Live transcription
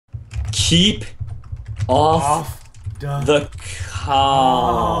Keep off the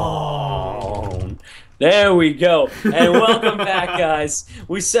Oh. cone. There we go. And welcome back, guys.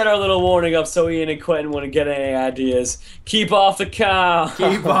 We set our little warning up so Ian and Quentin wouldn't get any ideas. Keep off the cone.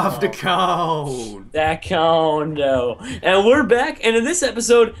 Keep off the cone. That cone, no. And we're back, and in this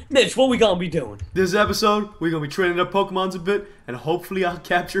episode, Mitch, what we gonna be doing? This episode, we're gonna be training our Pokemons a bit, and hopefully I'll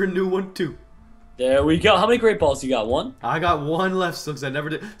capture a new one too. There we go. How many great balls you got? One? I got one left, since I never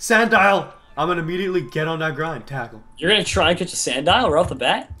did. Sandile! I'm gonna immediately get on that grind, tackle. You're gonna try and catch a Sandile right off the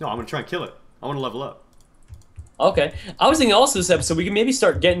bat? No, I'm gonna try and kill it. I wanna level up. Okay. I was thinking also this episode we can maybe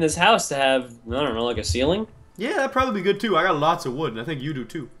start getting this house to have, I don't know, like a ceiling? Yeah, that'd probably be good too. I got lots of wood, and I think you do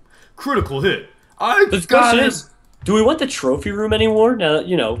too. Critical hit. The question is, do we want the trophy room anymore? Now that,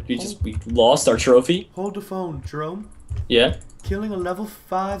 you know, we lost our trophy. Hold the phone, Jerome. Yeah? Killing a level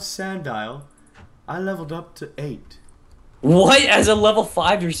 5 Sandile, I leveled up to 8. What? As a level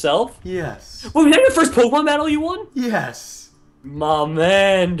 5 yourself? Yes. Wait, was that your first Pokemon battle you won? Yes. My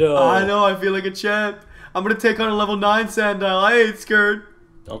Mando. I know, I feel like a champ. I'm gonna take on a level 9 Sandile. I ain't scared.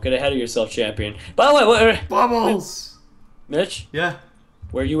 Don't get ahead of yourself, champion. By the way, wait. Bubbles! Mitch? Yeah?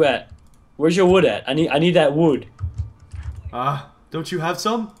 Where you at? Where's your wood at? I need that wood. Don't you have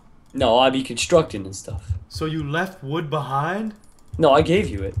some? No, I be constructing and stuff. So you left wood behind? No, I gave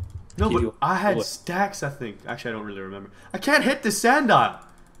you it. No, Gave but you I had wood. stacks, I think. Actually, I don't really remember. I can't hit the Sandile.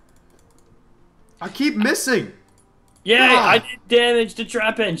 I keep missing. Yay! Ah. I did damage to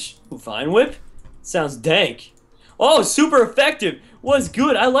Trapinch. Fine Whip? Sounds dank. Oh, super effective. Was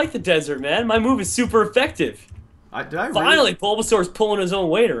good. I like the desert, man. My move is super effective. Did I really? Finally, Bulbasaur's pulling his own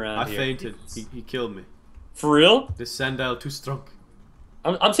weight around I here. fainted. He killed me. For real? This Sandile too strong.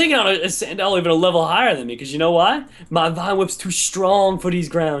 I'm taking on a Sandile even a level higher than me, because you know why? My Vine Whip's too strong for these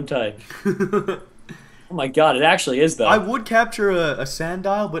ground type. Oh my god, it actually is, though. I would capture a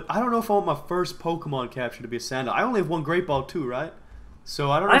Sandile, but I don't know if I want my first Pokemon capture to be a Sandile. I only have one Great Ball too, right?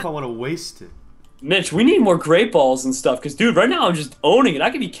 So I don't know if I want to waste it. Mitch, we need more Great Balls and stuff, because, dude, right now I'm just owning it. I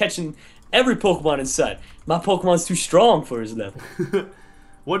could be catching every Pokemon in sight. My Pokemon's too strong for his level.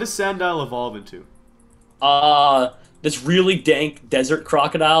 What does Sandile evolve into? This really dank desert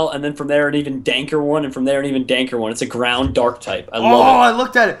crocodile, and then from there an even danker one, and from there an even danker one. It's a ground dark type. I love it. I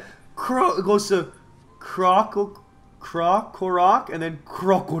looked at it. It goes to Korok, and then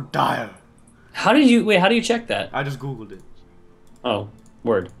Crocodile. How do you check that? I just Googled it. Oh,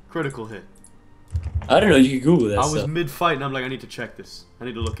 word. Critical hit. I don't know, you could Google that I was stuff. mid-fight, and I'm like, I need to check this. I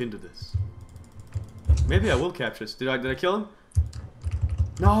need to look into this. Maybe I will capture this. Did I kill him?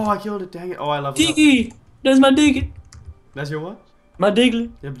 No, I killed it. Dang it. Oh, I leveled up. Diggy! That's my Diggy. That's your what? My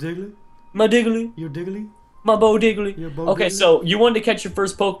Diggly. Your Diggly? My Diggly. Your Diggly? My Bo Diggly. Your Bo Okay, Diggly? so you wanted to catch your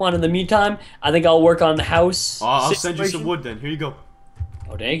first Pokemon in the meantime. I think I'll work on the house. Oh, I'll send you some situation. wood then. Here you go.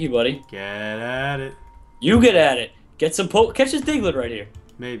 Oh, thank you, buddy. Get at it. You get at it. Get some catch this Diglett right here.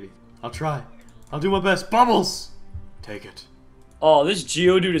 Maybe. I'll try. I'll do my best. Bubbles! Take it. Oh, this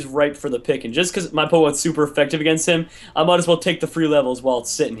Geodude is ripe for the pick, and just because my Pokemon's super effective against him, I might as well take the free levels while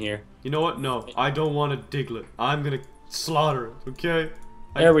it's sitting here. You know what? No, I don't want a Diglett. I'm gonna slaughter it, okay?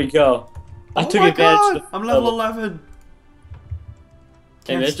 There we go. I took advantage God! of the I'm level 11. Hey,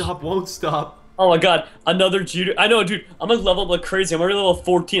 Can't Mitch. stop, won't stop. Oh my god, another Geodude. I know, dude. I'm like level up like crazy. I'm already level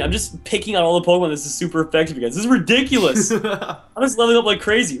 14. I'm just picking on all the Pokemon this is super effective against. This is ridiculous. I'm just leveling up like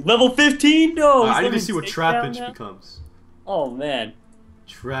crazy. Level 15? No. I need to he's see what leveling 6 down Trapinch now. becomes. Oh man.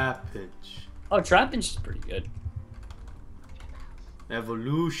 Trapinch. Oh, Trapinch is pretty good.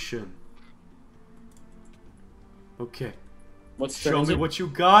 Evolution. Okay. What's Show me what you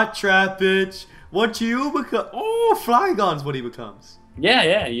got, Trapinch. What you become? Oh, Flygon's what he becomes.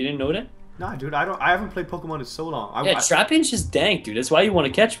 Yeah. You didn't know that? Nah, dude, I haven't played Pokemon in so long. Yeah, Trapinch is dank, dude. That's why you want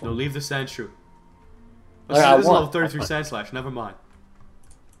to catch No, one. leave the Sandshrew. This Alright, is I level want- 33 Sandslash. Never mind.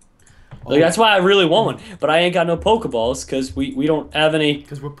 Like, that's why I really want one. But I ain't got no Pokeballs because we don't have any.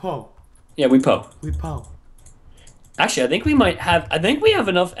 Because we're Po. Yeah, we Po. We Po. Actually, I think we might have. I think we have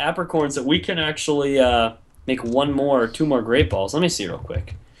enough apricorns that we can actually make one more or two more Great Balls. Let me see real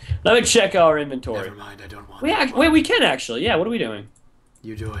quick. Let me check our inventory. Never mind, I don't want Wait, we can actually. Yeah, what are we doing?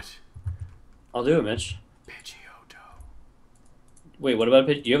 You do it. I'll do it, Mitch. Pidgeotto. Wait, what about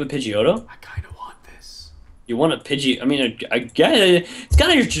do you have a Pidgeotto? I kind of want this. You want a Pidgey? I mean, I get it. It's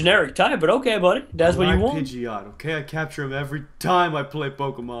kind of your generic type, but okay, buddy. That's what you want. Pidgeot, okay? I capture him every time I play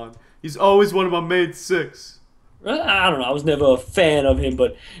Pokemon. He's always one of my main 6. I don't know. I was never a fan of him,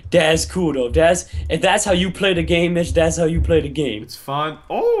 but that's cool though. If that's how you play the game, Mitch, that's how you play the game. It's fun.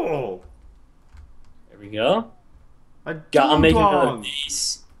 Oh! There we go. I'm making another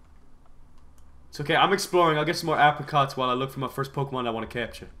base. It's okay. I'm exploring. I'll get some more apricots while I look for my first Pokemon I want to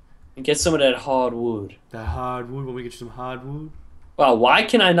capture. And get some of that hardwood. That hardwood. When we get you some hardwood. Wow, why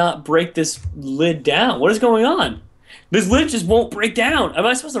can I not break this lid down? What is going on? This lid just won't break down. Am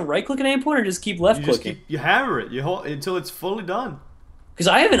I supposed to right click at any point or just keep left clicking? You hammer it. You hold until it's fully done. Because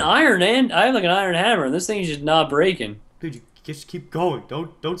I have an iron and I have like an iron hammer and this thing is just not breaking. Dude, you just keep going.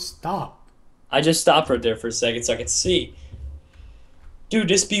 Don't stop. I just stopped right there for a second so I could see. Dude,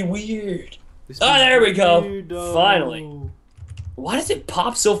 this be weird. There we go. Weirdo. Finally. Why does it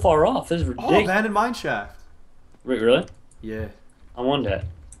pop so far off? This is ridiculous. Oh, abandoned mine shaft. Wait, really? Yeah. I want that.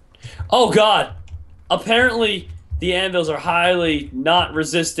 Oh god! Apparently, the anvils are highly not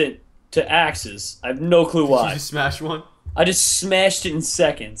resistant to axes. I have no clue why. Did you just smash one? I just smashed it in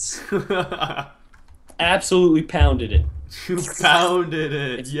seconds. Absolutely pounded it. You pounded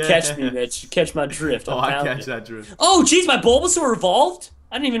it. Yeah. Catch me, Mitch. Catch my drift. Oh, I catch it. that drift. Oh, jeez, my Bulbasaur evolved?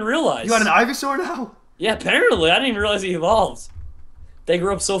 I didn't even realize. You got an Ivysaur now? Yeah, apparently. I didn't even realize he evolved. They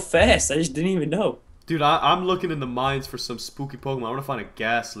grew up so fast. I just didn't even know. Dude, I'm looking in the mines for some spooky Pokemon. I want to find a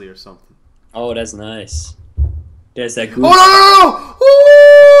Ghastly or something. Oh, that's nice. There's that goose. Oh,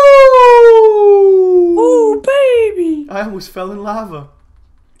 no! Ooh, baby! I almost fell in lava.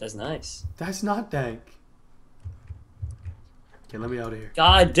 That's nice. That's not dank. Okay, let me out of here.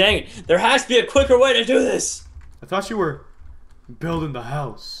 God dang it. There has to be a quicker way to do this. I thought you were building the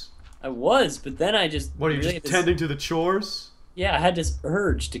house. I was, but then I just... What, are you just tending to the chores? Yeah, I had this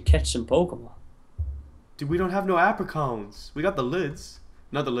urge to catch some Pokemon. Dude, we don't have no apricones. We got the lids.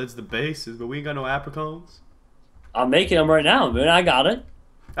 Not the lids, the bases, but we ain't got no apricones. I'm making them right now, man. I got it.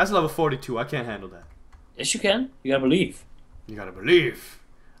 That's level 42. I can't handle that. Yes, you can. You gotta believe. You gotta believe.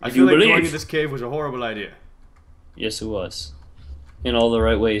 I If feel you like going believe. in this cave was a horrible idea. Yes, it was. In all the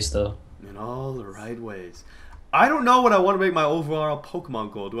right ways, though. In all the right ways. I don't know what I want to make my overall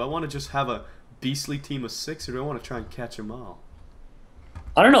Pokemon goal. Do I want to just have a beastly team of 6, or do I want to try and catch them all?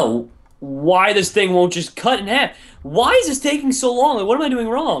 I don't know why this thing won't just cut in half. Why is this taking so long? Like, what am I doing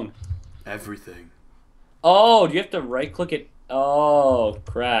wrong? Everything. Oh, do you have to right-click it? Oh,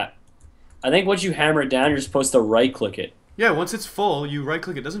 crap. I think once you hammer it down, you're supposed to right-click it. Yeah, once it's full, you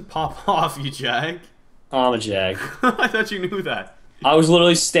right-click it. It doesn't pop off, you jag. Oh, I'm a jag. I thought you knew that. I was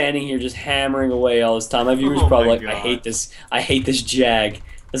literally standing here just hammering away all this time. My viewers Oh probably my like, God. I hate this jag.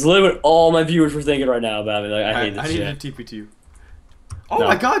 That's literally what all my viewers were thinking right now about me. Like, I hate this I jag. need to TP to you. Oh No.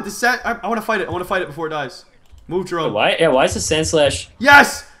 my god, this set. I want to fight it. I want to fight it before it dies. Move, Jerome. Why? Yeah, why is the Sand Slash?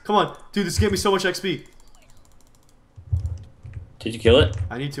 Yes! Come on. Dude, this gave me so much XP. Did you kill it?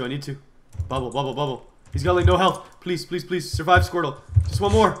 I need to. Bubble, bubble, bubble. He's got like no health. Please, please, please. Survive, Squirtle. Just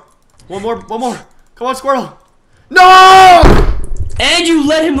one more. One more. Come on, Squirtle. No! And you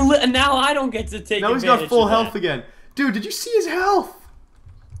let him live. Now I don't get to take Now he's advantage got full of that. health again. Dude, did you see his health?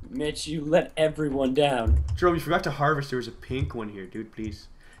 Mitch, you let everyone down. Jerome, you forgot to harvest. There was a pink one here, dude, please.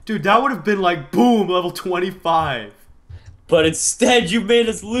 Dude, that would have been like, boom, level 25. But instead, you made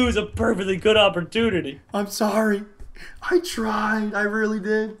us lose a perfectly good opportunity. I'm sorry. I tried. I really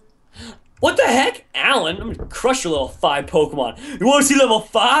did. What the heck? Alan, I'm gonna crush your level 5 Pokemon. You wanna see level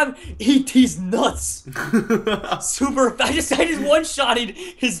 5? Eat these nuts. Super, I just one-shotted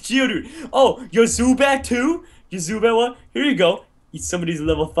his Geodude. Oh, your Zubat too? Your Zubat what? Here you go. Eat some of these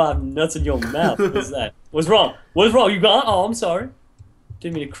level 5 nuts in your mouth. What's that? What's wrong? What's wrong? You gone? Oh, I'm sorry.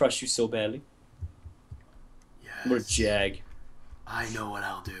 Didn't mean to crush you so badly. Yes. What a jag. I know what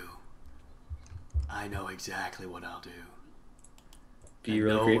I'll do. I know exactly what I'll do. Be And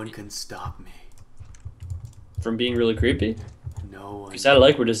really no creepy. one can stop me. From being really creepy? No one. Because I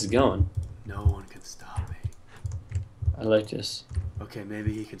like where this is going. No one can stop me. I like this. Okay,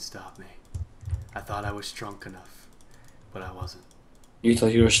 maybe he can stop me. I thought I was strong enough, but I wasn't. You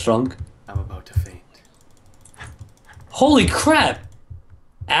thought you were strong? I'm about to faint. Holy crap!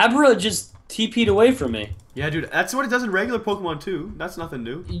 Abra just TP'd away from me. Yeah, dude, that's what it does in regular Pokemon too. That's nothing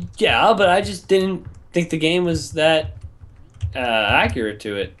new. Yeah, but I just didn't think the game was that accurate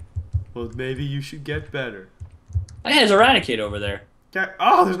to it. Well, maybe you should get better. Hey, there's Eradicate over there.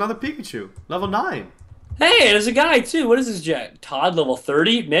 Oh, there's another Pikachu. Level 9. Hey, there's a guy too. What is this Jack? Todd, level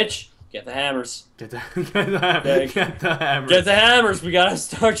 30? Mitch, get the hammers. Get the hammer. Get the hammers. We gotta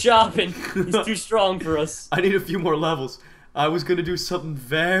start shopping. He's too strong for us. I need a few more levels. I was gonna do something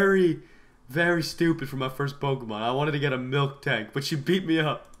very, very stupid for my first Pokemon. I wanted to get a milk tank, but she beat me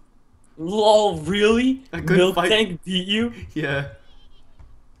up. Lol, really? I couldn't Milk fight. Tank beat you? Yeah.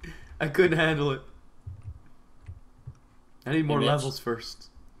 I couldn't handle it. I need more Mitch? levels first.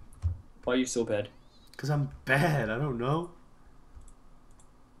 Why are you so bad? Cause I'm bad. I don't know.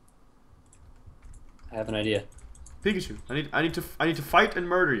 I have an idea. Pikachu, I need to fight and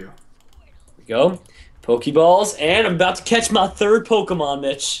murder you. Here we go. Pokeballs, and I'm about to catch my third Pokemon,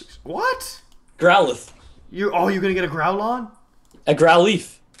 Mitch. What? Growlithe. You're gonna get a Growlon? A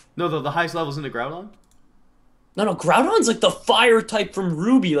Growlithe. No, the highest level's in the Growlon? No, Groudon's like the fire type from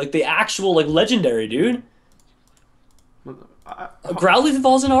Ruby, like the actual like legendary dude. Growlithe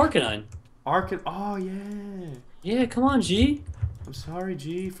evolves in Arcanine. Oh yeah. Yeah, come on, G. I'm sorry,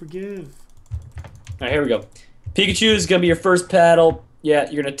 G. Forgive. Alright, here we go. Pikachu is gonna be your first paddle. Yeah,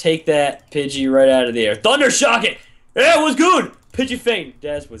 you're gonna take that Pidgey right out of the air. Thunder Shock it! Yeah, it was good! Pidgey faint.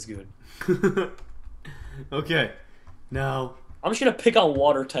 That was good. Okay. Now. I'm just gonna pick on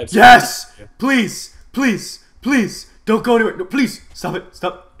water types. Yes! Please! Please! Please! Don't go anywhere! No, please! Stop it!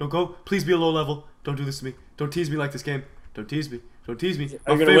 Stop! Don't go! Please be a low level. Don't do this to me. Don't tease me like this game. Don't tease me. Don't tease me.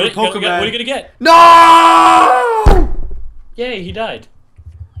 My favorite Pokemon. What are you gonna get? No! Yay, he died.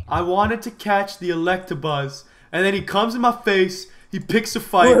 I wanted to catch the Electabuzz, and then he comes in my face, he picks a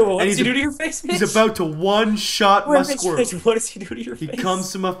fight, Wait, what and does he do to your face, Mitch? he's about to one-shot my Squirtle. What does he do to your face? He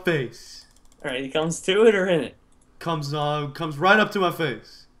comes to my face. Alright, he comes to it or in it? Comes right up to my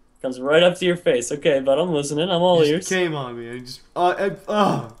face. Comes right up to your face. Okay, but I'm listening. I'm all ears. He came on me, and he just, I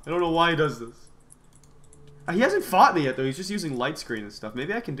don't know why he does this. He hasn't fought me yet, though. He's just using light screen and stuff.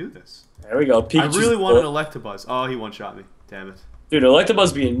 Maybe I can do this. There we go. Pikachu's I really want an Electabuzz. Oh, he one-shot me. Damn it. Dude,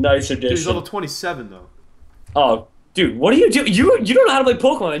 Electabuzz be a nice addition. Dude, he's level 27, though. Oh, dude, what do? You don't know how to play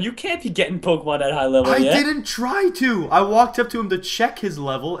Pokemon, and you can't be getting Pokemon at high level yet. I didn't try to. I walked up to him to check his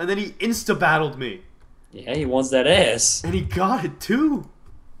level, and then he insta-battled me. Yeah, he wants that ass. And he got it, too.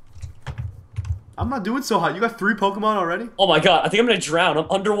 I'm not doing so hot. You got 3 Pokemon already? Oh my god, I think I'm gonna drown. I'm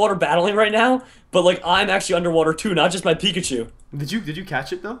underwater battling right now, but like I'm actually underwater too, not just my Pikachu. Did you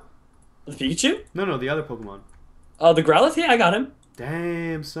catch it, though? The Pikachu? No, the other Pokemon. Oh, the Growlithe? Yeah, I got him.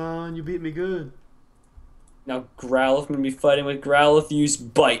 Damn, son, you beat me good. Now Growlithe, I'm gonna be fighting with Growlithe. Use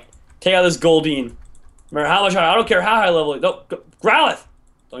Bite. Take out this Goldeen. Remember how much I don't care how high level. No, Growlithe!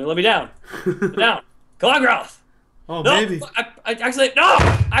 Don't even let me down. Get down. Come on, Growlithe. Oh, no, baby. I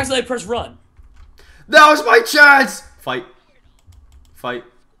accidentally pressed run. That was my chance! Fight. Fight.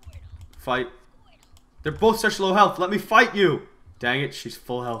 Fight. They're both such low health. Let me fight you. Dang it, she's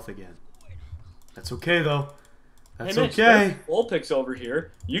full health again. That's okay, though. That's hey, Mitch, okay. Vulpix over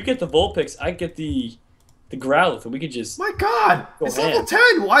here. You get the Vulpix, I get the Growlithe, and we could just... My god! It's level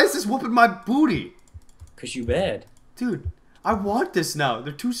 10! Why is this whooping my booty? Because you bad. Dude, I want this now.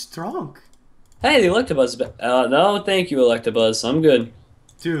 They're too strong. Hey, the Electabuzz. No, thank you, Electabuzz. I'm good.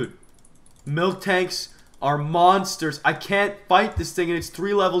 Dude, milk tanks are monsters. I can't fight this thing, and it's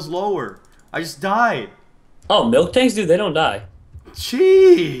 3 levels lower. I just died. Oh, milk tanks, dude, they don't die.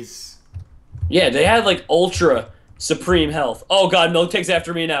 Jeez. Yeah, they have like ultra supreme health. Oh god, milk tank's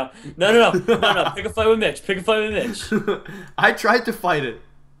after me now. No. Pick a fight with Mitch. Pick a fight with Mitch. I tried to fight it.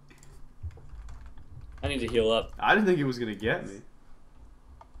 I need to heal up. I didn't think it was gonna get me.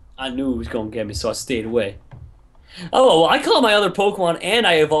 I knew it was gonna get me, so I stayed away. Oh, well, I caught my other Pokemon and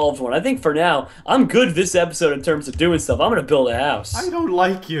I evolved one. I think for now, I'm good this episode in terms of doing stuff. I'm gonna build a house. I don't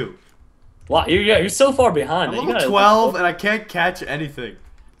like you. Wow, you're so far behind. I'm level 12 and I can't catch anything.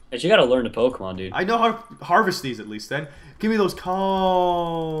 But you gotta learn the Pokemon, dude. I know how to harvest these at least then. Give me those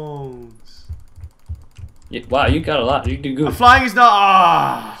cones. Yeah, wow, you got a lot. You do good. Flying is not...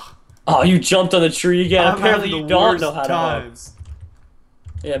 Ah! Oh, you jumped on the tree again. I'm apparently you don't know how to times. harvest.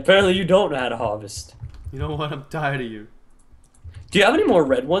 Yeah, apparently you don't know how to harvest. You know what? I'm tired of you. Do you have any more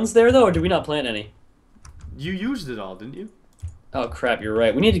red ones there, though, or do we not plant any? You used it all, didn't you? Oh, crap, you're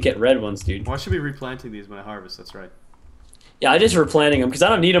right. We need to get red ones, dude. Well, I should be replanting these when I harvest, that's right. Yeah, I just replanting them, because I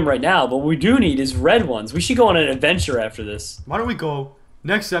don't need them right now, but what we do need is red ones. We should go on an adventure after this. Why don't we go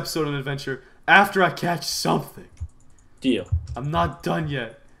next episode on an adventure after I catch something? Deal. I'm not done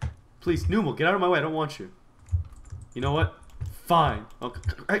yet. Please, Numal, get out of my way. I don't want you. You know what? Fine. Okay.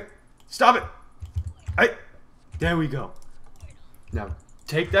 Hey, stop it. Hey, there we go. Now,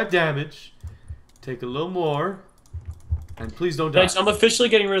 take that damage. Take a little more. And please don't die. I'm officially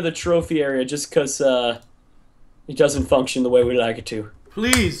getting rid of the trophy area just because it doesn't function the way we'd like it to.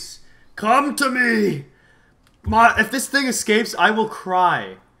 Please, come to me. If this thing escapes, I will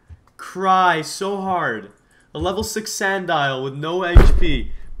cry. Cry so hard. A level 6 Sandile with no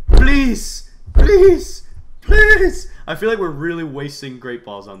HP. Please, please, please. I feel like we're really wasting Great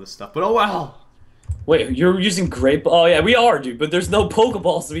Balls on this stuff, but oh well. Wait, you're using Great Ball? Oh yeah, we are, dude, but there's no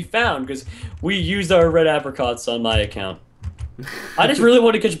Pokeballs to be found because we used our red apricots on my account. I just really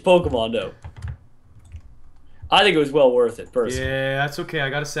want to catch a Pokemon, though. I think it was well worth it, personally. Yeah, that's okay. I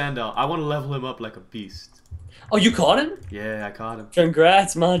got a Sandile. I want to level him up like a beast. Oh, you caught him? Yeah, I caught him.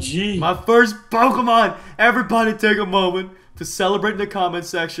 Congrats, my G. My first Pokemon! Everybody take a moment to celebrate in the comment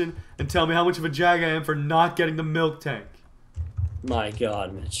section and tell me how much of a jag I am for not getting the milk tank. My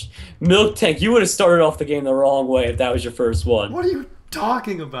God, Mitch. Milk tank, you would have started off the game the wrong way if that was your first one. What are you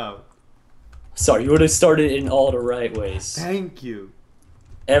talking about? Sorry, you would have started in all the right ways. Thank you.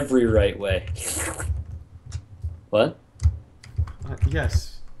 Every right way. What?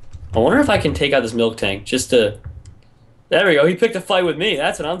 Yes. I wonder if I can take out this milk tank just to... There we go, he picked a fight with me.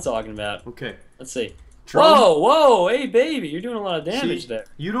 That's what I'm talking about. Okay. Let's see. Jerome? Whoa, whoa, hey baby, you're doing a lot of damage there.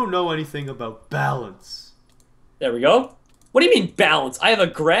 You don't know anything about balance. There we go. What do you mean balance? I have a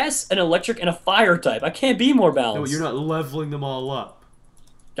grass, an electric, and a fire type. I can't be more balanced. No, you're not leveling them all up.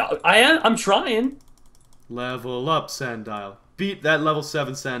 I am. I'm trying. Level up, Sandile. Beat that level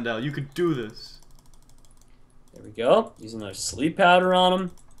 7 Sandile. You could do this. There we go. Using our sleep powder on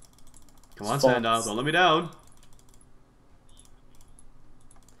him. Come on, Sandile. Don't let me down.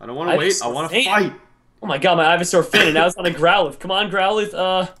 I don't want to wait. I want to fight. Oh my God, my Ivysaur fainted. Now it's on a Growlithe. Come on,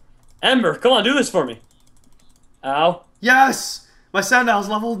 Growlithe. Ember, come on, do this for me. Ow. Yes! My Sandile's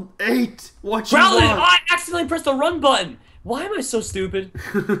level 8. What you want? Growlithe! Oh, I accidentally pressed the run button. Why am I so stupid?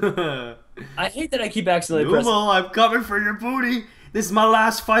 I hate that I keep accidentally pressing. Numal, I'm coming for your booty. This is my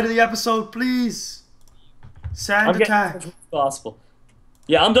last fight of the episode, please. Sand attack. As much as possible.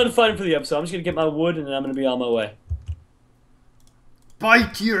 Yeah, I'm done fighting for the episode. I'm just gonna get my wood and then I'm gonna be on my way.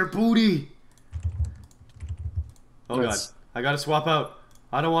 Bite your booty. Oh God, I gotta swap out.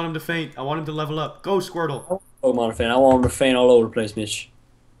 I don't want him to faint. I want him to level up. Go, Squirtle. Pokemon fan. I want him to faint all over the place, Mitch.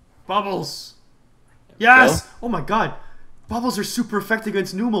 Bubbles. Yes. Oh my God. Bubbles are super effective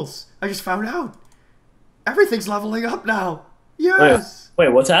against Numals. I just found out. Everything's leveling up now. Yes. Wait,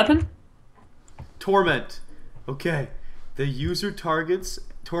 what's happened? Torment. Okay. The user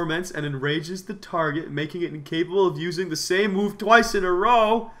torments and enrages the target, making it incapable of using the same move twice in a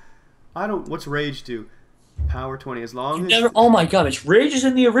row. What's Rage do? Power 20 as long as... Oh my God, Mitch. Rage is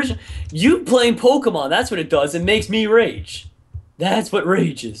in the original. You playing Pokemon, that's what it does. It makes me rage. That's what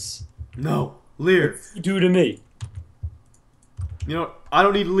rage is. No. Leer. What you do to me. You know, I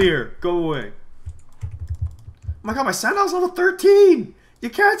don't need Leer. Go away. Oh my God, my Sandile's level 13! You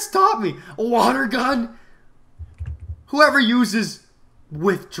can't stop me! A water gun? Whoever uses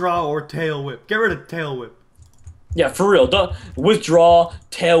Withdraw or Tail Whip. Get rid of Tail Whip. Yeah, for real. Don't withdraw,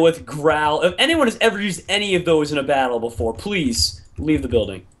 tail whip, growl. If anyone has ever used any of those in a battle before, please leave the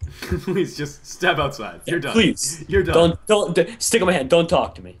building. Please just step outside. You're done. Please. You're done. Don't stick on my hand. Don't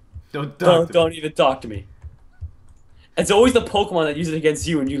talk to me. Don't even talk to me. It's always the Pokemon that use it against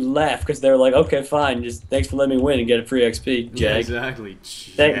you, and you laugh because they're like, "Okay, fine. Just thanks for letting me win and get a free XP, Jag." Yeah, exactly.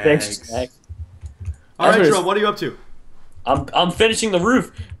 Thanks, Jag. All right, Jerome. What are you up to? I'm finishing the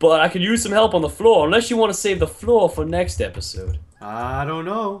roof, but I could use some help on the floor. Unless you want to save the floor for next episode. I don't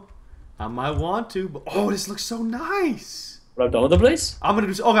know. I might want to, but oh, this looks so nice. What I've done with the place? I'm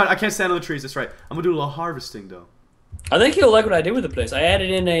gonna do. Oh God, I can't stand on the trees. That's right. I'm gonna do a little harvesting though. I think you'll like what I did with the place. I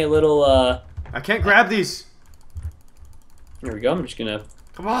added in a little. I can't grab these. Here we go. I'm just gonna.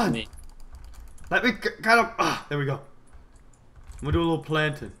 Come on. Let me kind of. Ah, there we go. I'm gonna do a little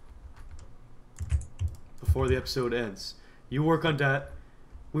planting before the episode ends. You work on that.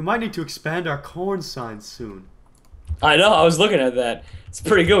 We might need to expand our corn signs soon. I know. I was looking at that. It's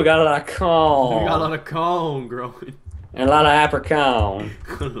pretty good. We got a lot of corn. We got a lot of corn growing. And a lot of apricot.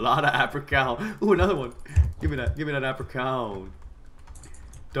 A lot of apricot. Ooh, another one. Give me that. Give me that apricot.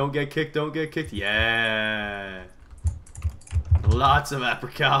 Don't get kicked. Don't get kicked. Yeah. Lots of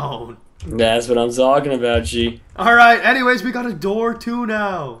apricot. That's what I'm talking about, G. Alright, anyways, we got a door too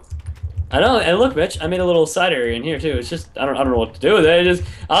now. I know, and look, Mitch, I made a little side area in here too. It's just I don't know what to do with it.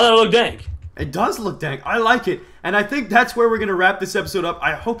 I thought it looked dank. It does look dank. I like it. And I think that's where we're gonna wrap this episode up.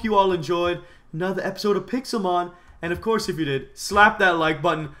 I hope you all enjoyed another episode of Pixelmon. And of course, if you did, slap that like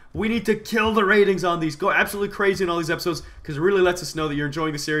button. We need to kill the ratings on these. Go absolutely crazy in all these episodes, because it really lets us know that you're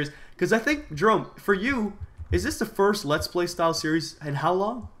enjoying the series. Because I think, Jerome, for you, is this the first Let's Play style series in how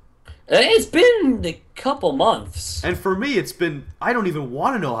long? It's been a couple months. And for me, it's been, I don't even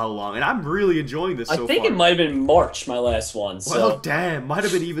want to know how long, and I'm really enjoying this so far. I think it might have been March, my last one. So. Well, damn, might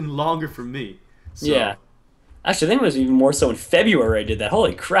have been even longer for me. So. Yeah. Actually, I think it was even more so in February I did that.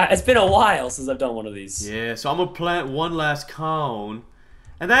 Holy crap, it's been a while since I've done one of these. Yeah, so I'm going to plant one last cone,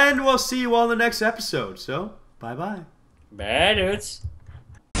 and then we'll see you all in the next episode. So, bye-bye. Bye, dudes.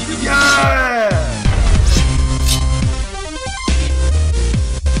 Yeah!